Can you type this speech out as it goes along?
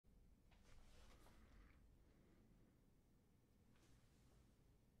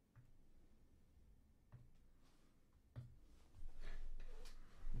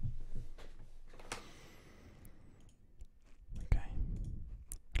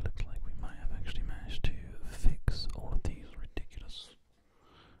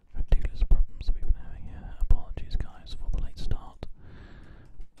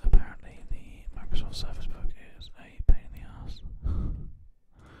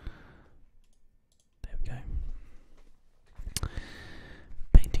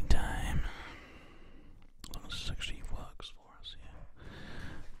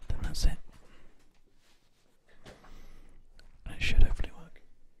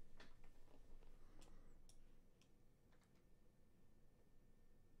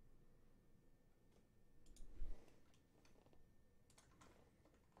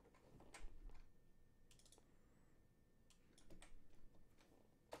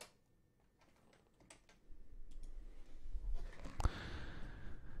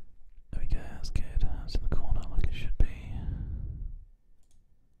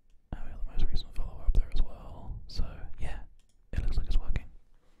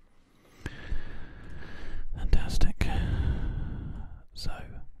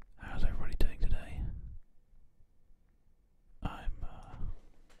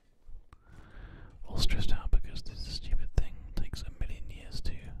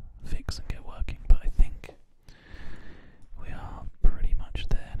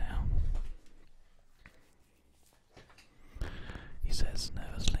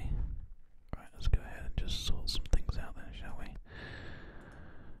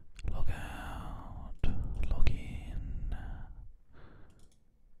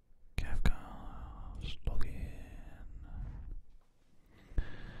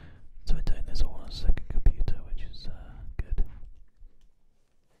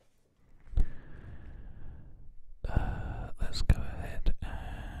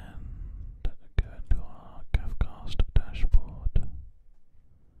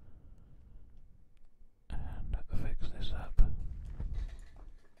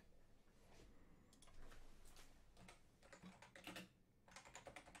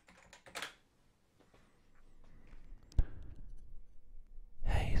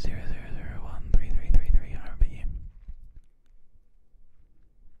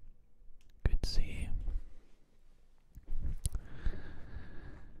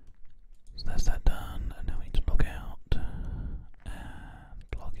that's that done, and now we need to log out and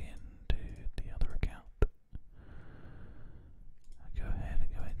log into the other account. Go ahead and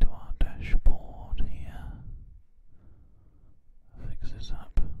go into our dashboard here. Fix this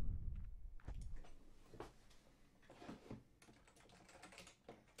up.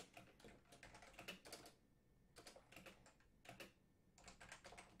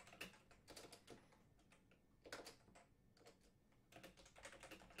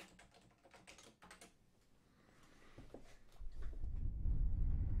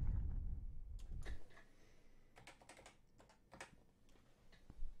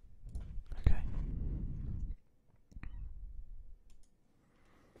 Okay.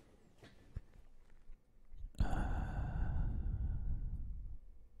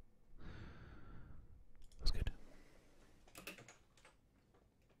 That's good.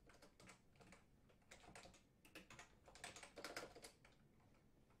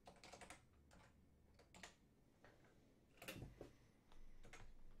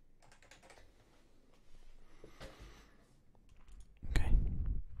 Okay.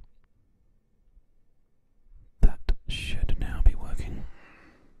 That should now be working.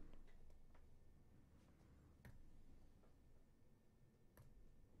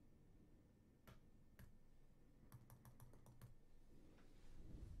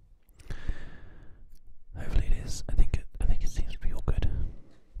 Hopefully it is. I think it seems to be all good.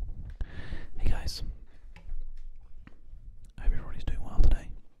 Hey guys. I hope everybody's doing well today.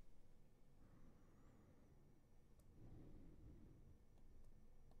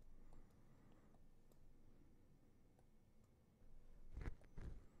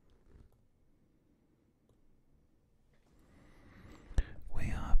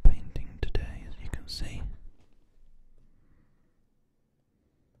 We are painting today, as you can see.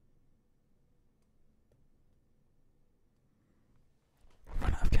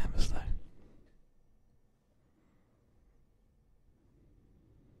 Run out of canvas though.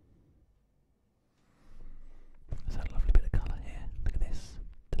 There's that lovely bit of colour here. Look at this.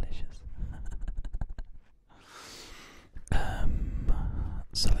 Delicious.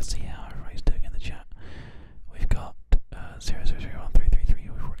 So let's see how everybody's doing in the chat. We've got 000133,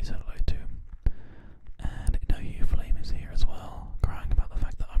 we've already said hello to. And No You Flame is here as well, crying about the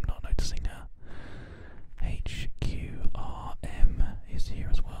fact that I'm not noticing her. HQRM is here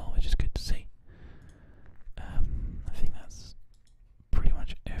as well, which is good to see. I think that's pretty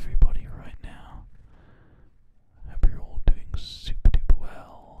much everybody right now. I hope you're all doing super duper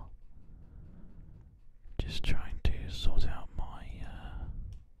well. Just trying to sort out my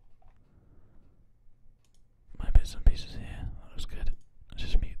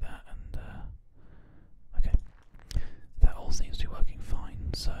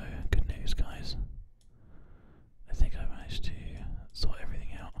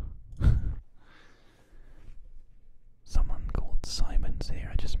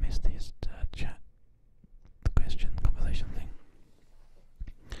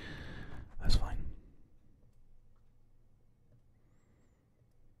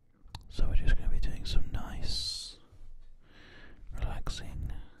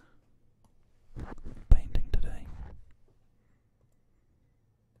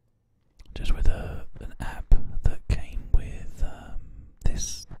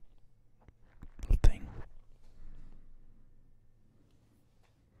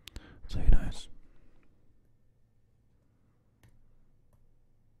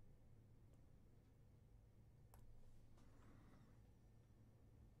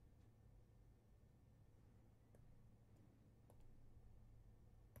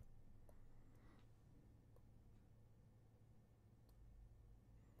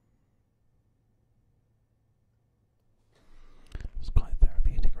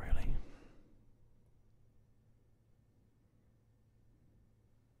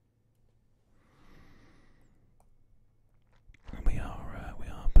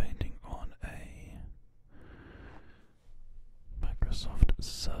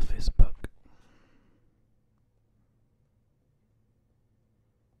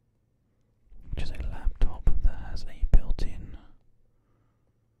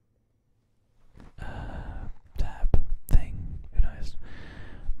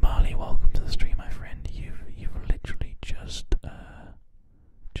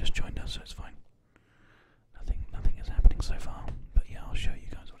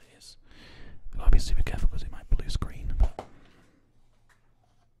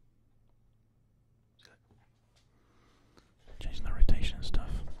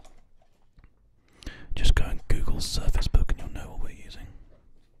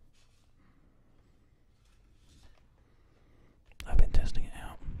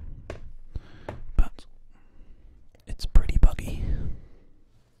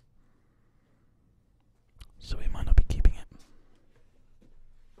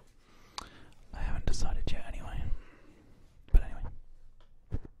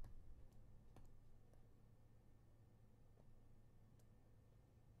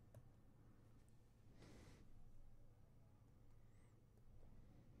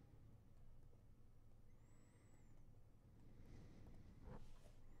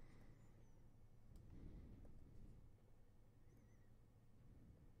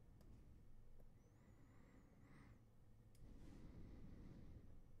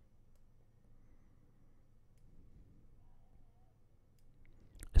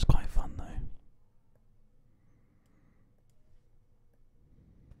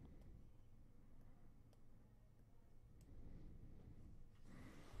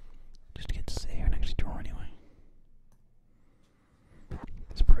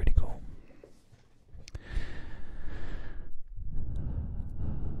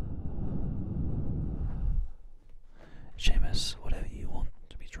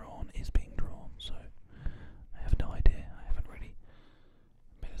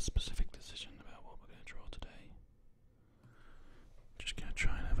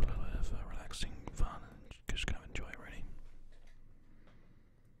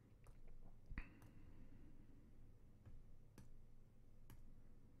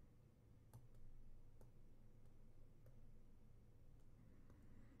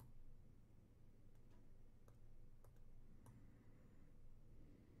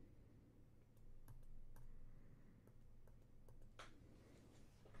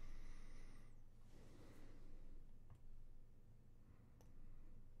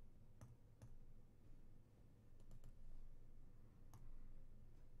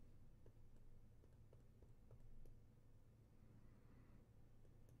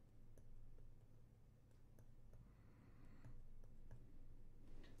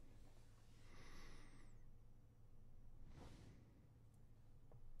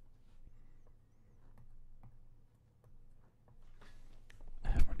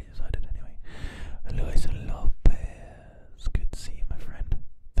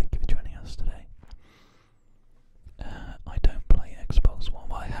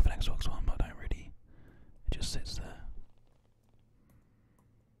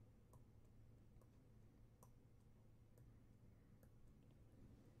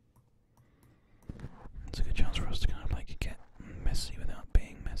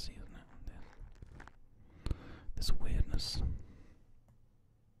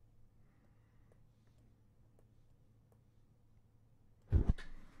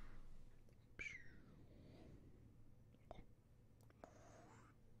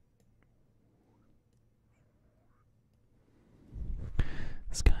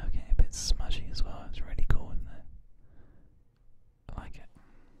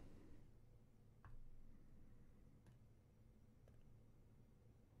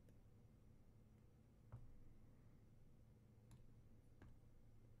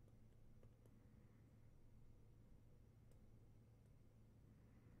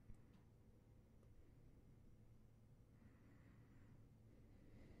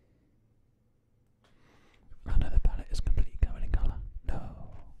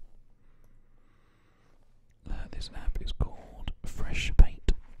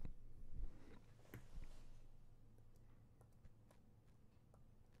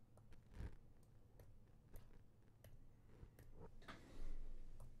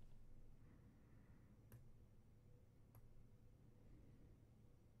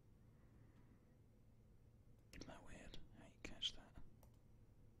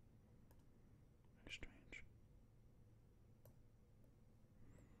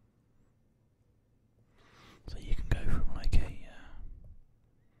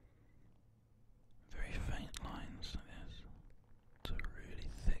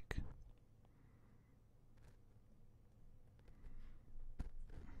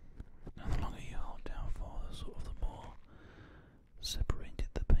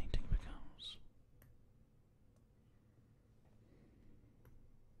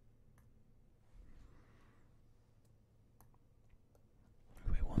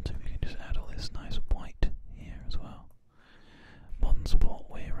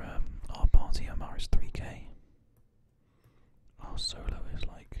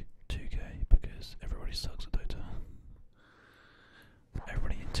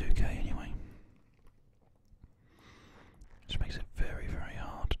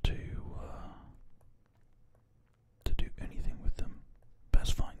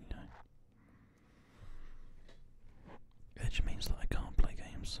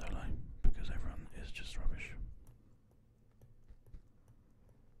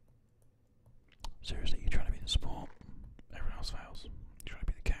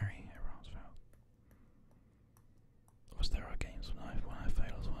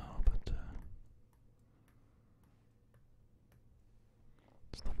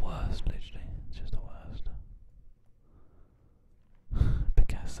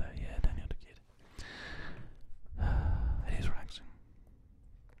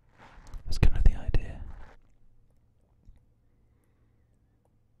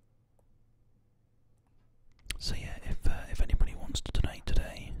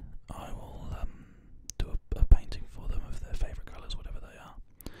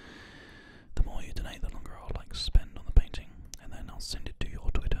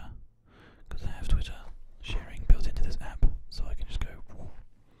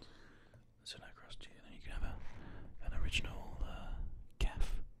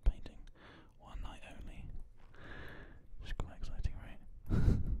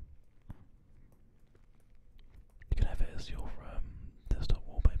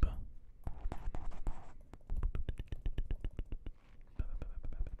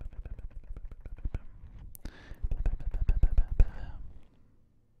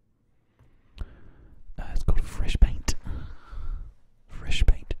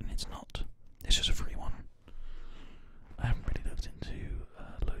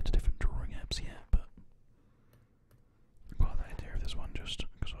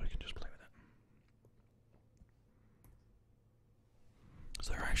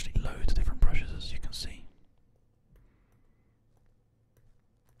there are actually loads of different brushes, as you can see.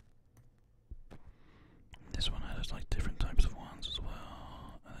 This one has like different types of ones as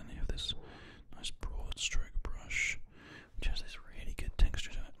well, and then you have this nice broad stroke brush, which has this really good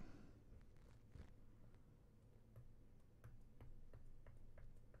texture to it.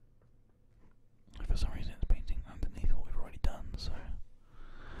 For some reason it's painting underneath what we've already done, so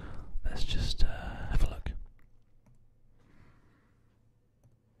let's just have a look.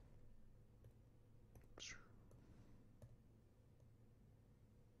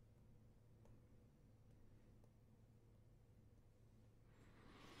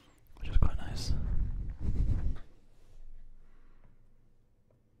 Which is quite nice.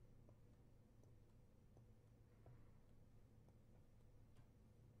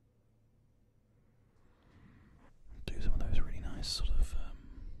 Do some of those really nice sort of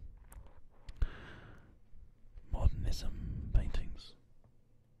modernism paintings.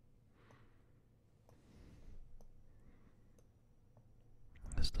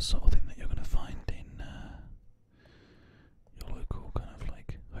 This is the sort of thing that you're going to find in your local kind of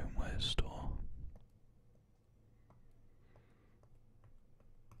like homeware store.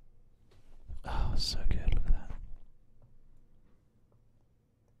 Oh, so good, look at that.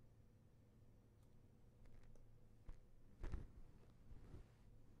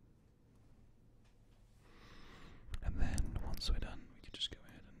 And then once we're done, we can just go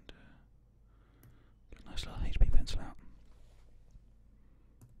ahead and get a nice little HB pencil out.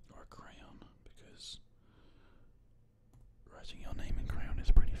 Or a crayon, because writing your name in crayon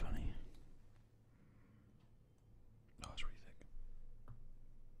is pretty funny. Oh, it's really thick.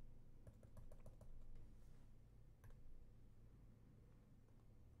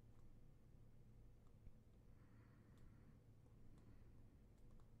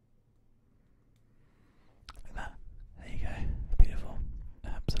 Like that. There you go. Beautiful.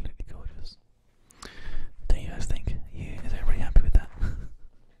 Absolutely gorgeous. What do you guys think? Is everybody happy with that? Oh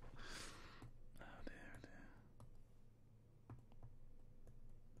dear.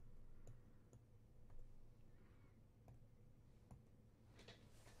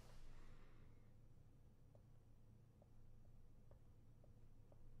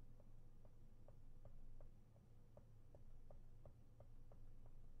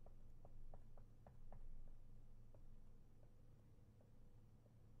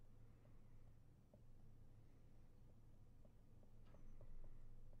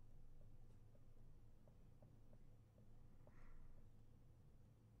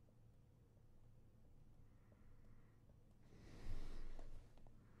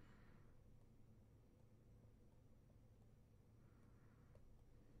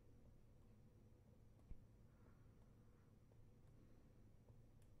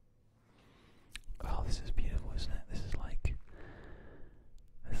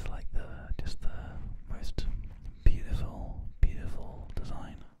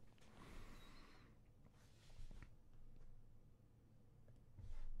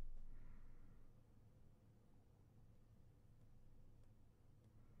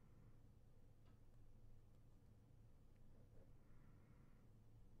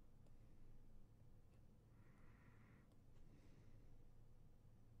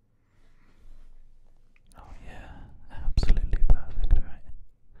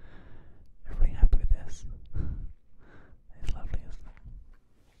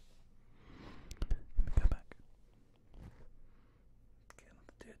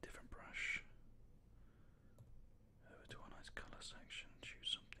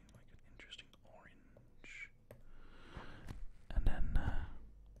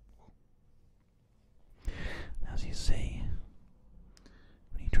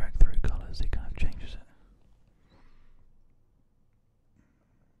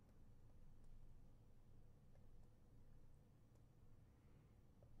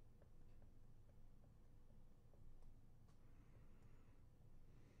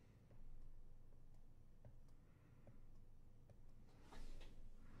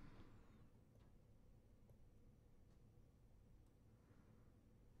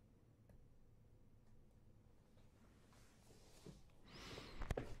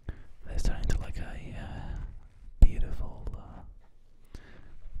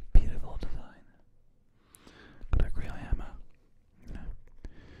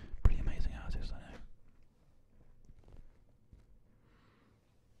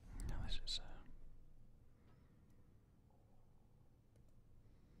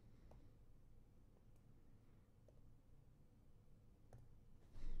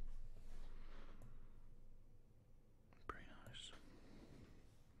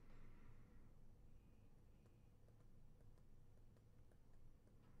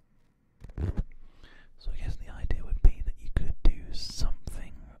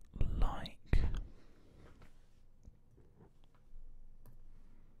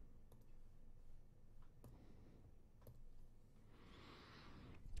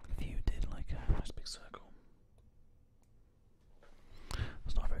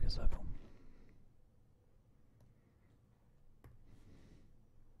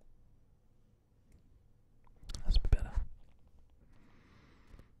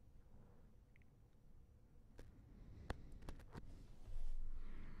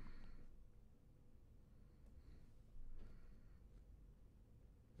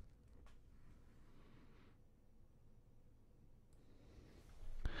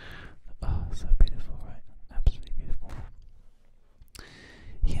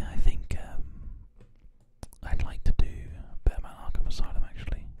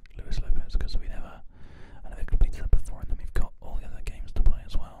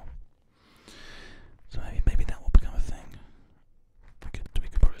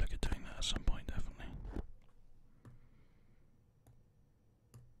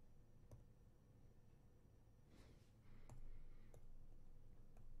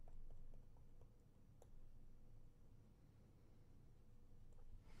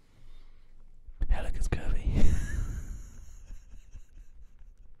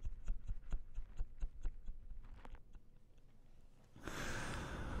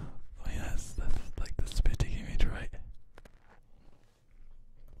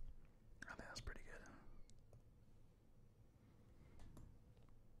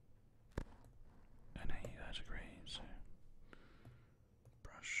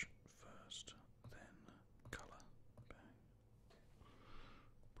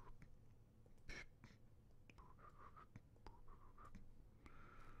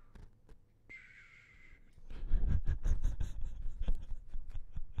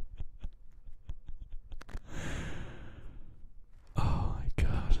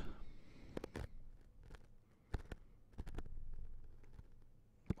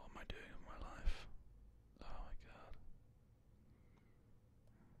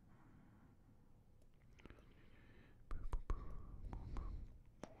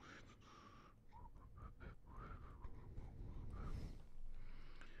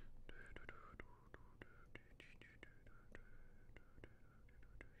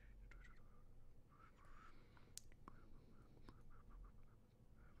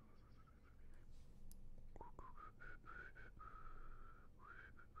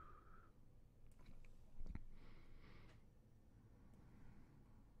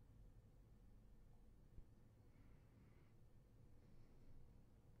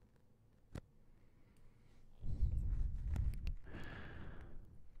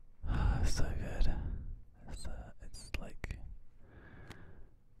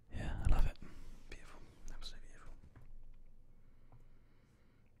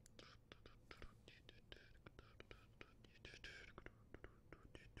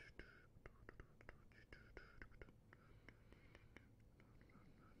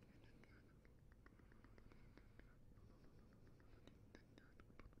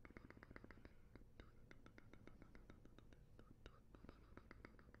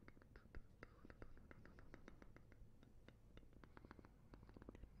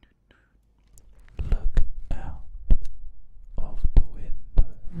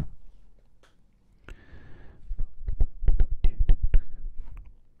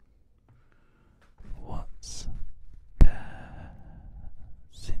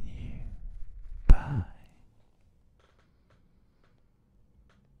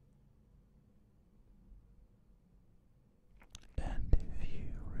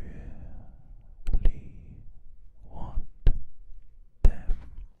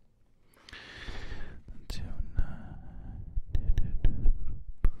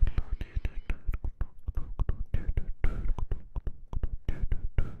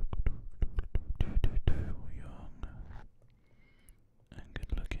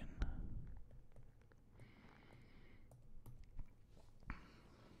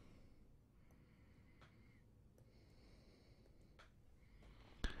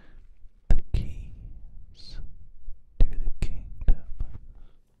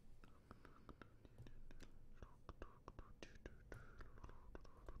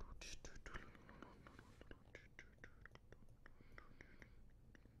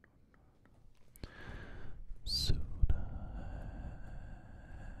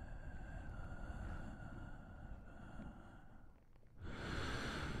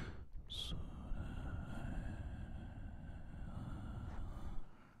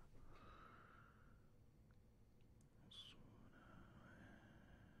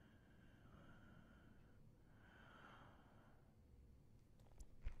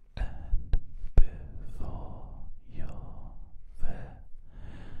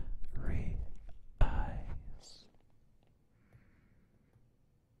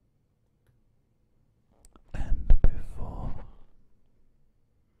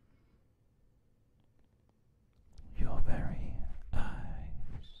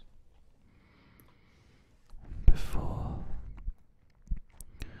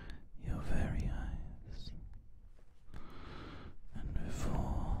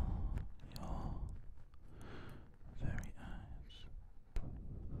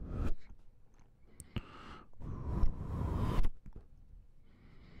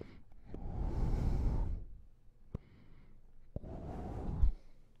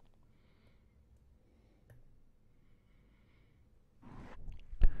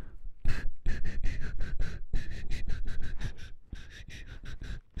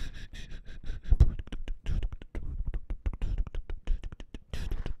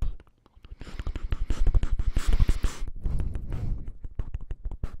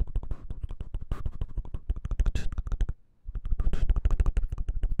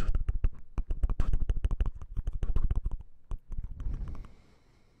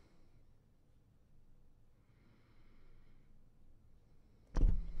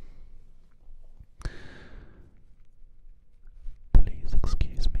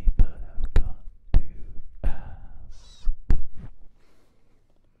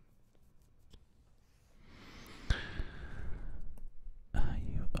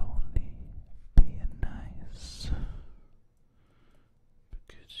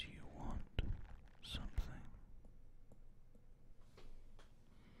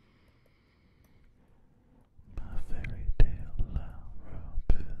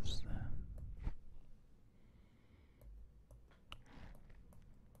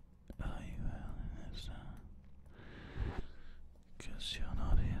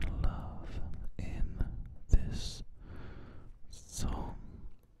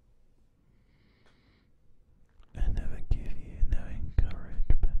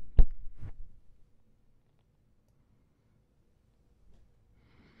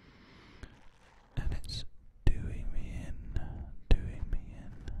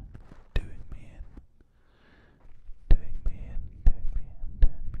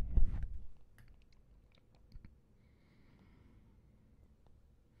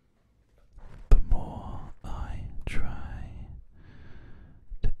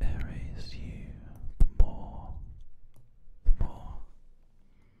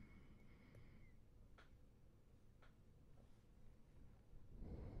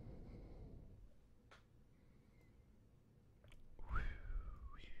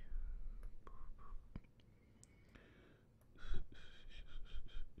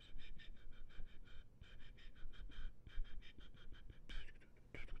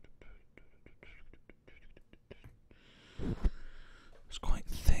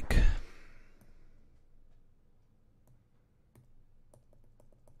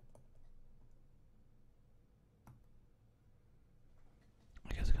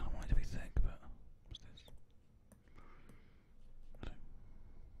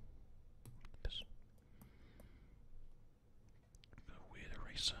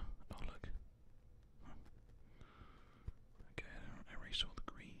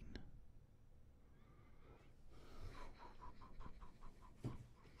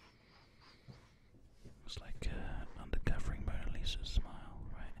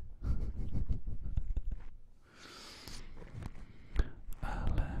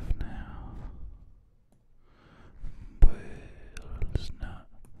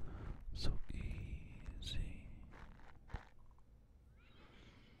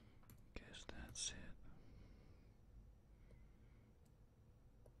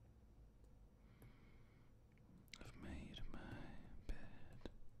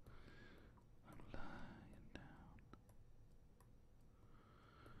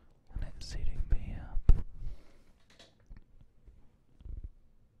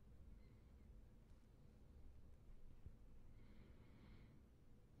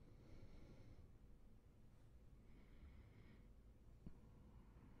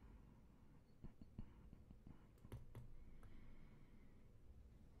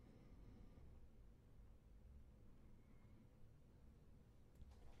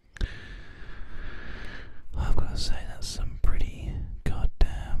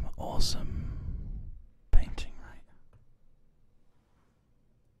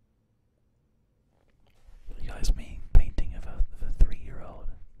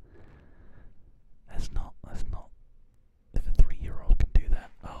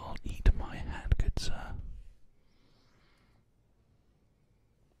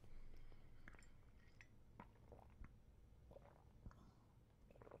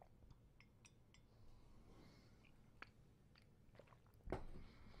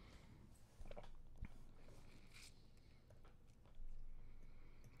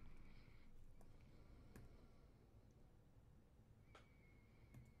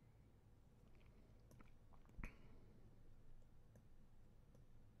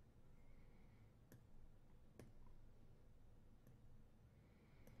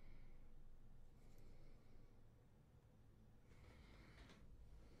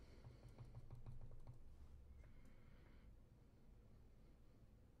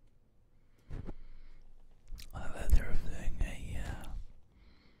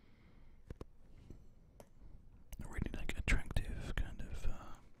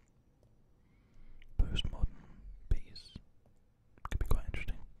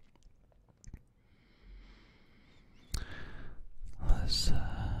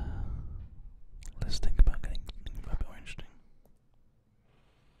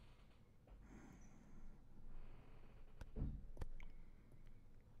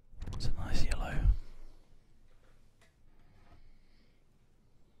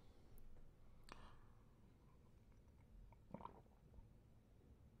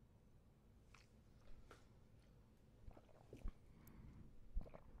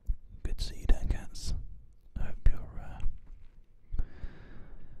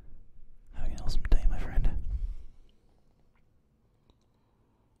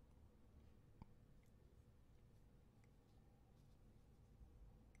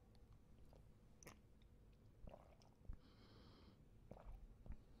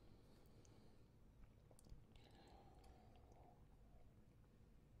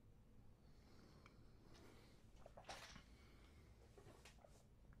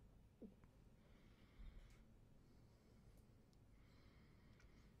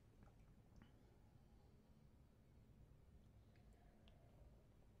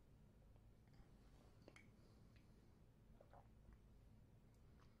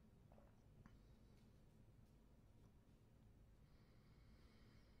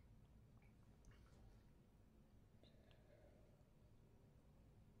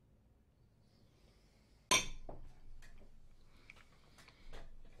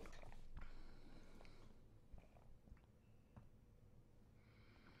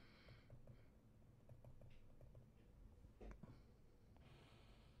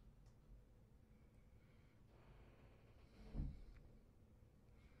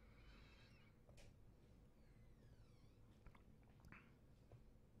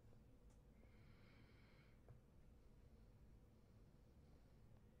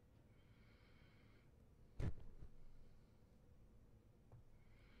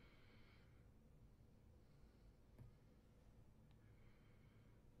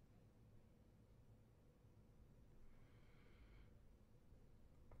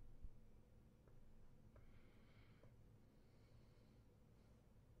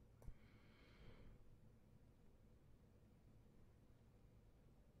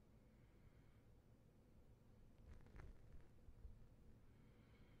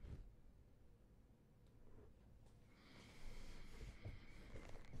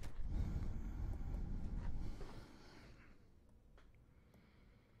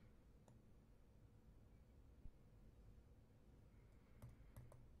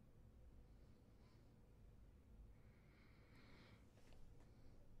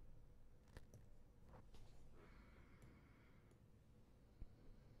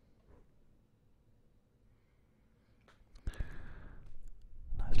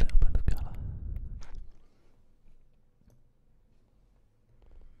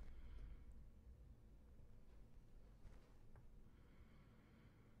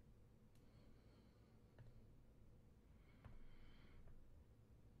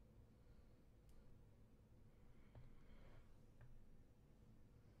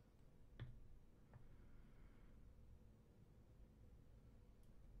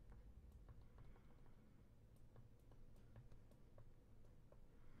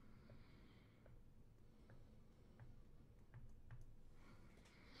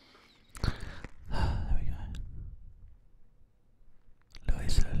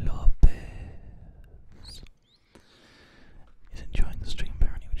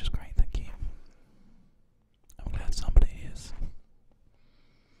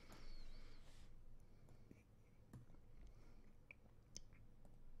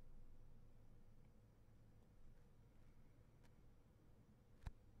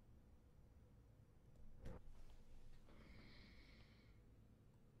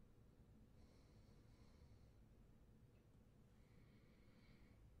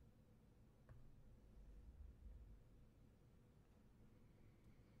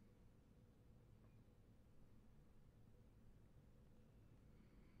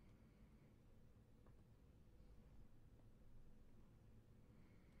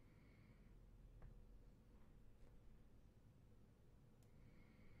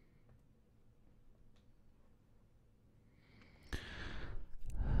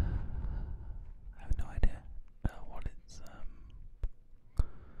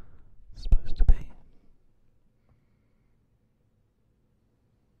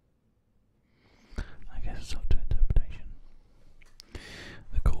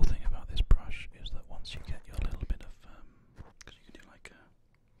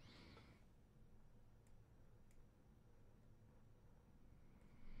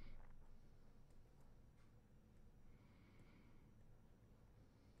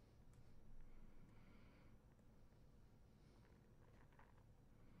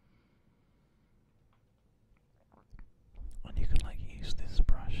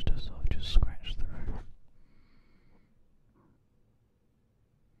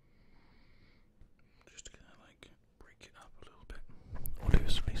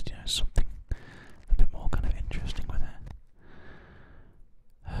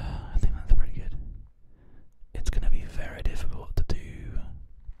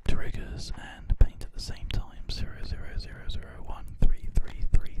 triggers and paint at the same time.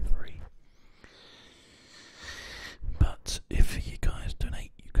 0000133333. But if you guys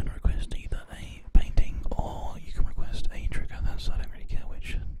donate, you can request either a painting or you can request a trigger. That's, I don't really care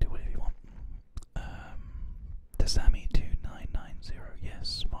which. Do whatever you want. theasmrcast2990.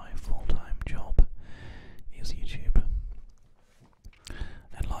 Yes, my full-time job is YouTube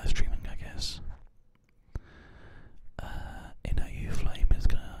and live streaming, I guess. Flame is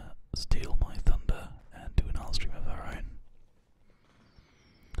gonna steal my thunder and do another stream of her own.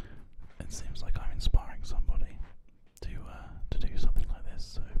 It seems like I'm inspiring somebody to do something like this,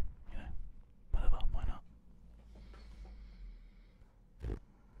 so you know, whatever, why not? I really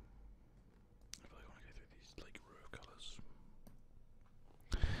want to go through these like row of colours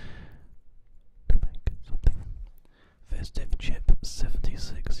to make something. Festive Chip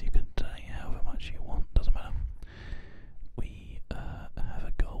 76. You can donate however much you want, doesn't matter. We have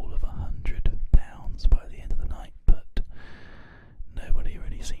a goal of £100 by the end of the night, but nobody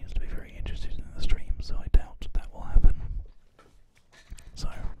really seems to be very interested in the stream, so I doubt that will happen. So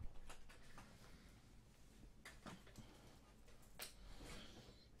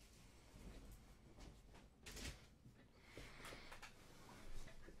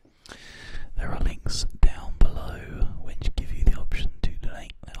there are links down below which give you the option to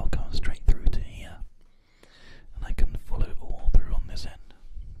donate. That'll come straight through to here, and I can follow it all through on this end,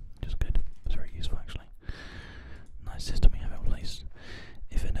 which is good. It's very useful actually. Nice system we have in place.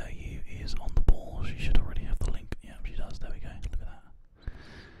 If an OU is on the ball, she should already have the link. Yeah, she does. There we go. Look at that.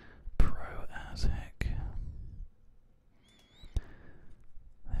 Pro as heck.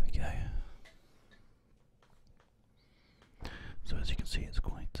 There we go. So as you can see, it's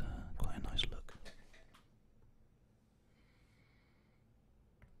quite a nice look.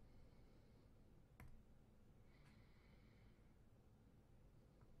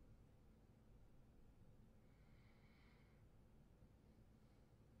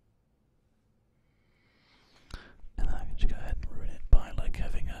 And then I can just go ahead and ruin it by like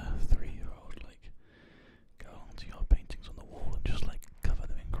having a 3-year-old like go onto your paintings on the wall and just like cover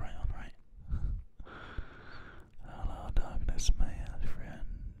them in crayon, right? Hello, darkness, my old friend.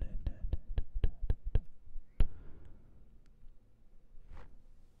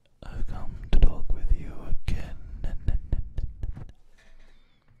 I've come to talk with you again.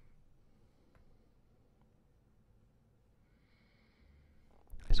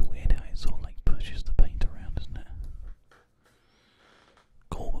 It's weird how it sort of like pushes the paint around, isn't it?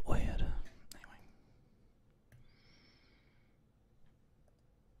 Cool but weird. Anyway.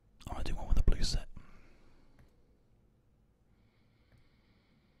 I'm gonna do one with the blue set.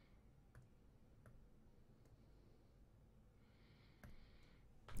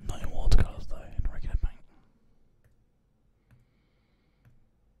 9 watercolours though in regular paint.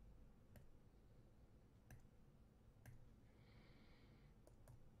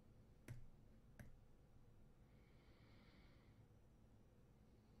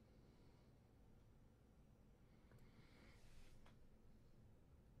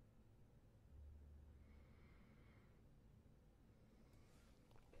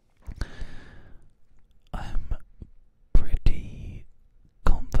 I'm pretty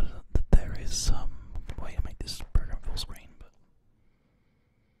confident that there is some way to make this program full screen, but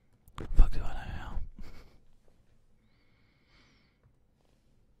fuck do I know how.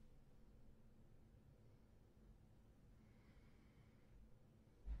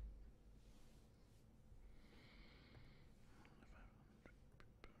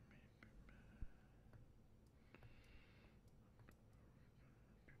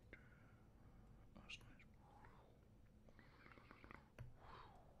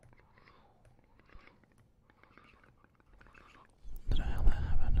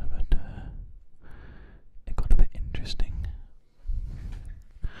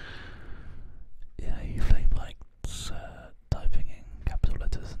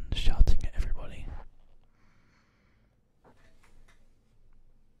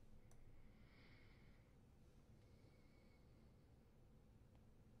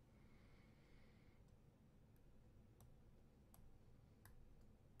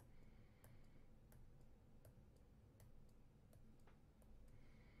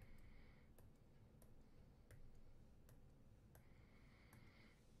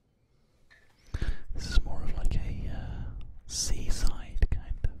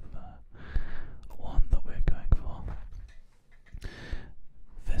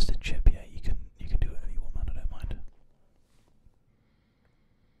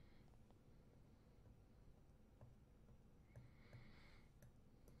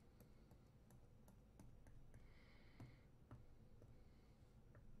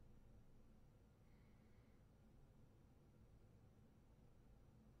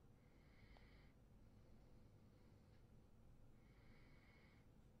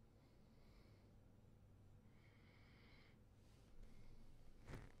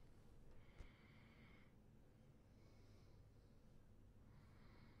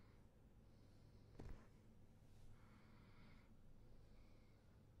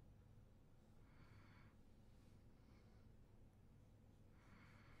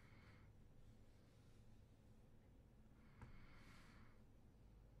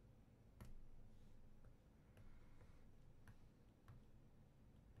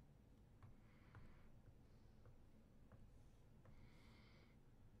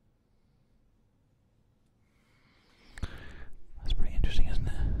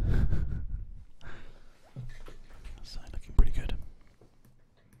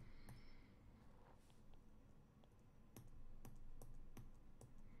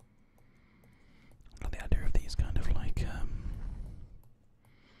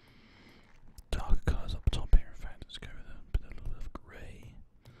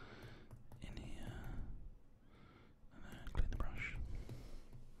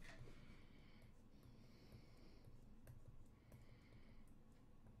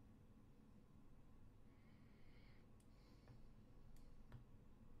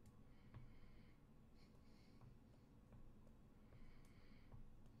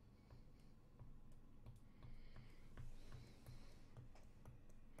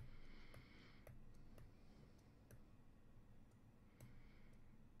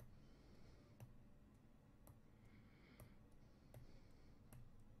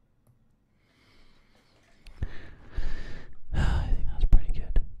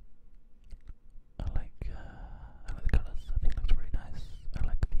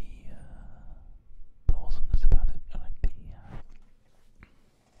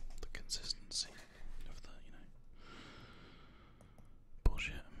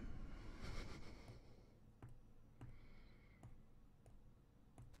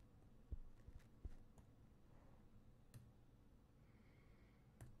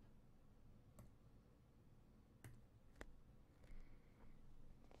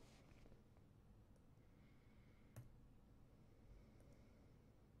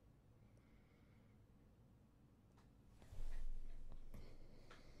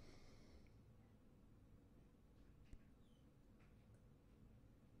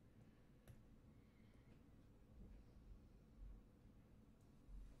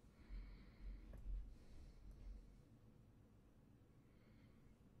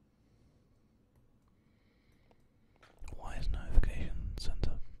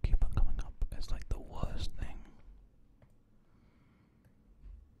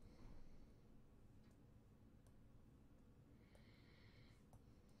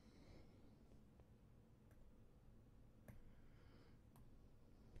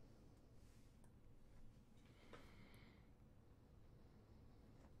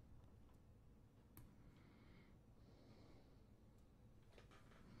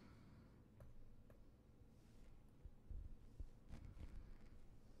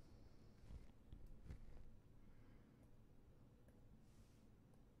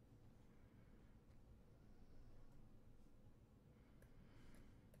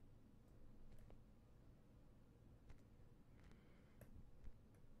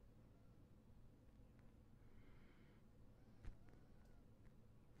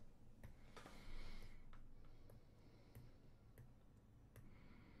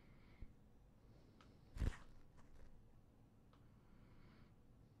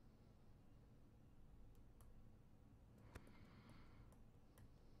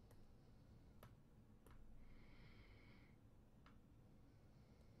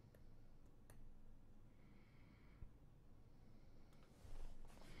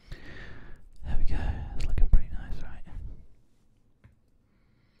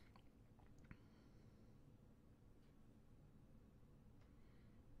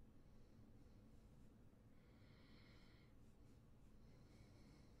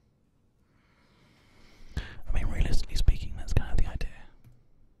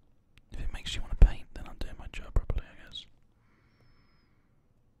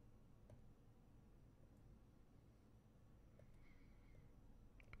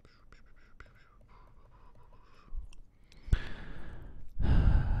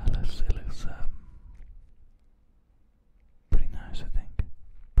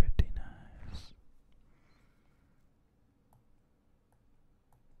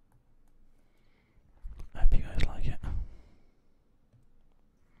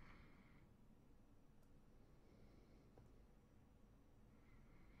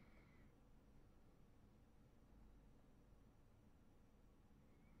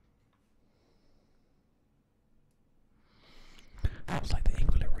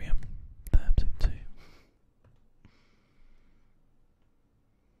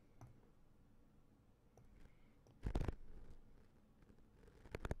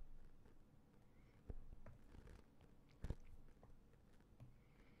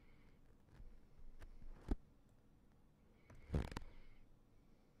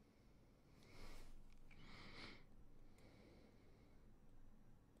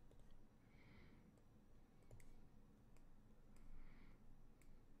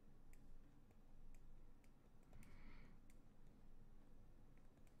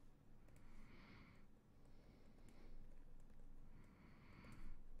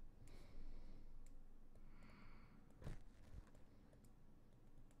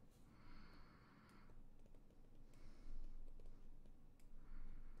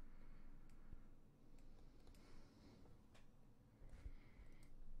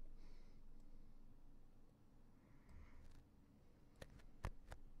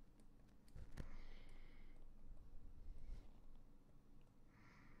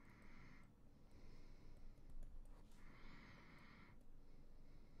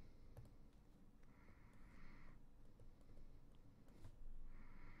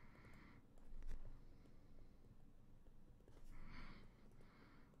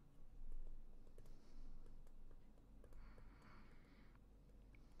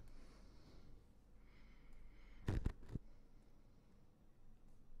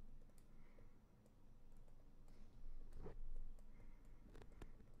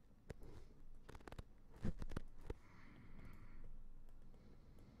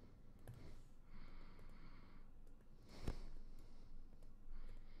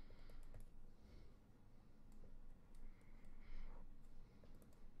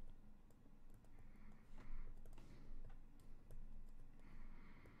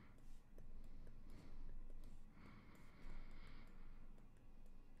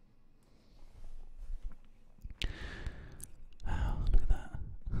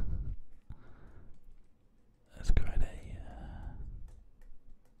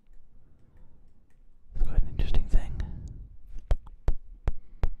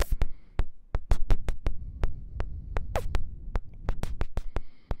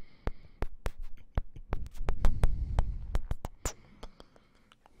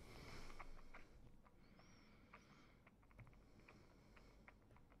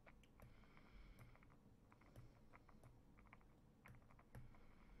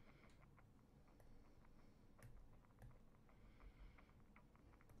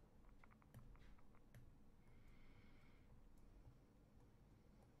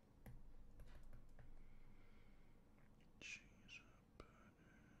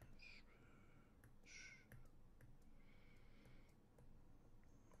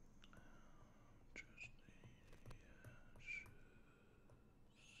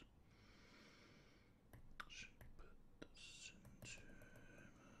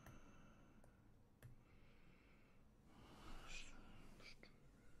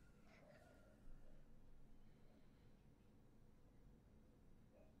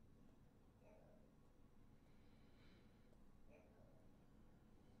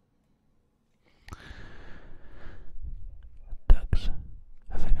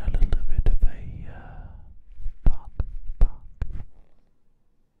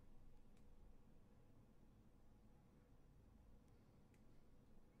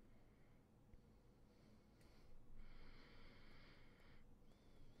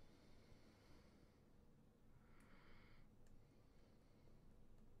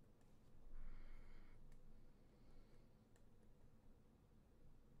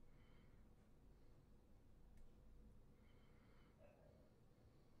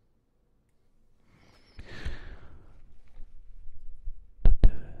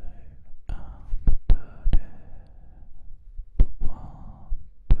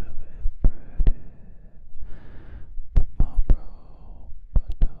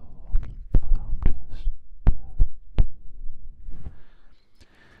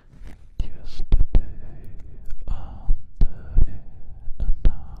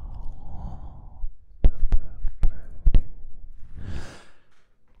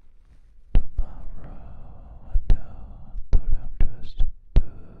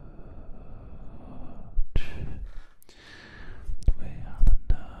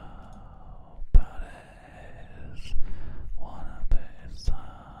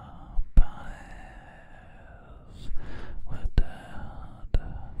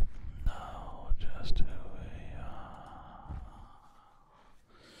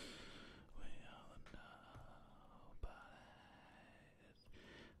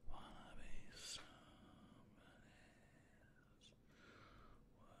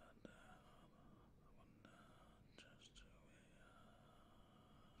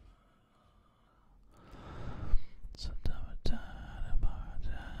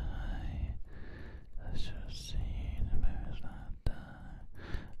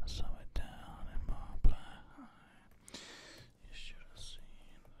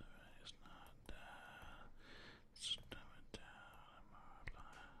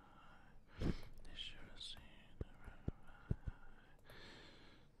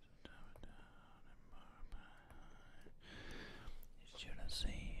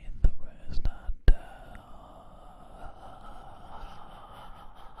 seeing the rest I die.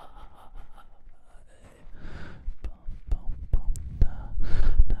 Bum, bum, bum, na,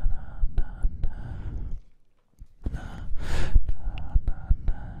 na, na, na, na,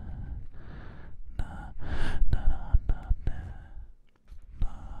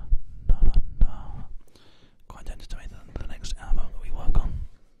 quite anticipating the next album that we work on.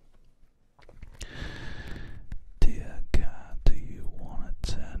 Dear God, do you want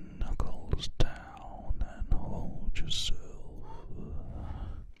to 10 knuckles down and hold yourself?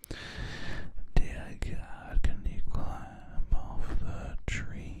 Dear God, can you climb off the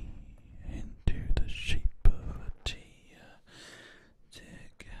tree into the shape of a T? Dear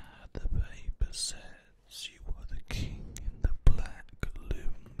God, the paper says you were the king in the black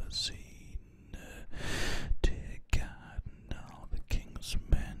limousine. Dear God, now the king's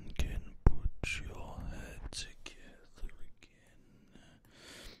men can put your head together again.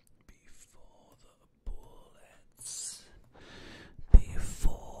 Before the bullets,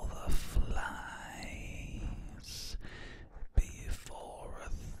 before the flies, before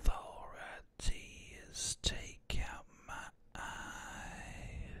authorities take out my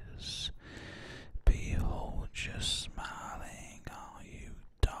eyes. Behold, you're smiling, are you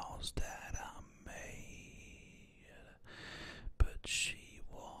dolls that I made? But she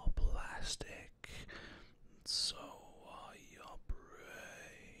wore plastic, so are your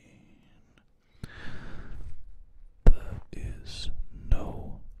brain. There is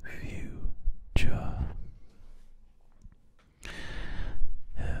no future.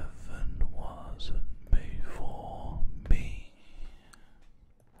 Heaven wasn't made for me.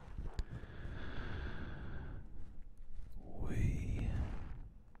 We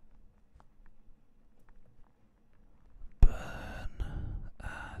burn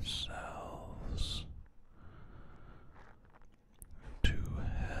ourselves to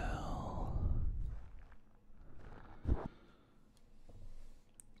hell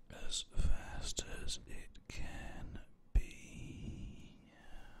as fast as it can.